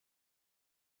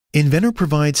Inventor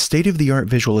provides state-of-the-art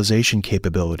visualization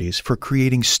capabilities for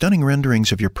creating stunning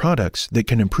renderings of your products that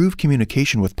can improve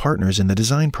communication with partners in the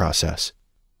design process.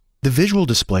 The visual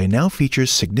display now features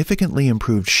significantly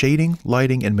improved shading,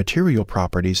 lighting, and material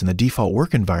properties in the default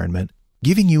work environment,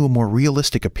 giving you a more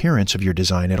realistic appearance of your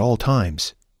design at all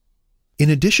times. In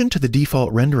addition to the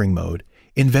default rendering mode,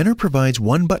 Inventor provides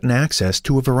one-button access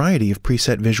to a variety of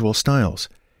preset visual styles,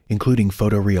 including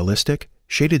photorealistic,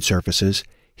 shaded surfaces,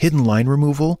 hidden line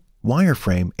removal,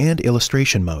 wireframe, and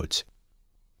illustration modes.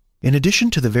 In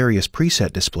addition to the various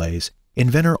preset displays,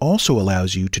 Inventor also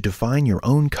allows you to define your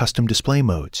own custom display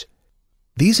modes.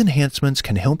 These enhancements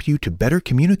can help you to better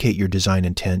communicate your design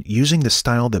intent using the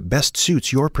style that best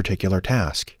suits your particular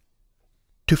task.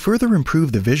 To further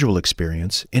improve the visual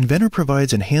experience, Inventor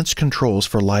provides enhanced controls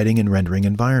for lighting and rendering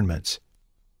environments.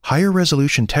 Higher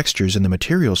resolution textures in the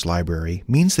materials library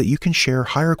means that you can share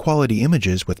higher quality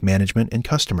images with management and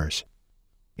customers.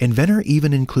 Inventor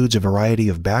even includes a variety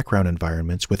of background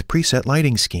environments with preset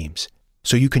lighting schemes,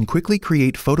 so you can quickly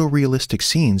create photorealistic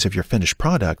scenes of your finished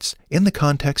products in the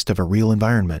context of a real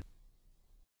environment.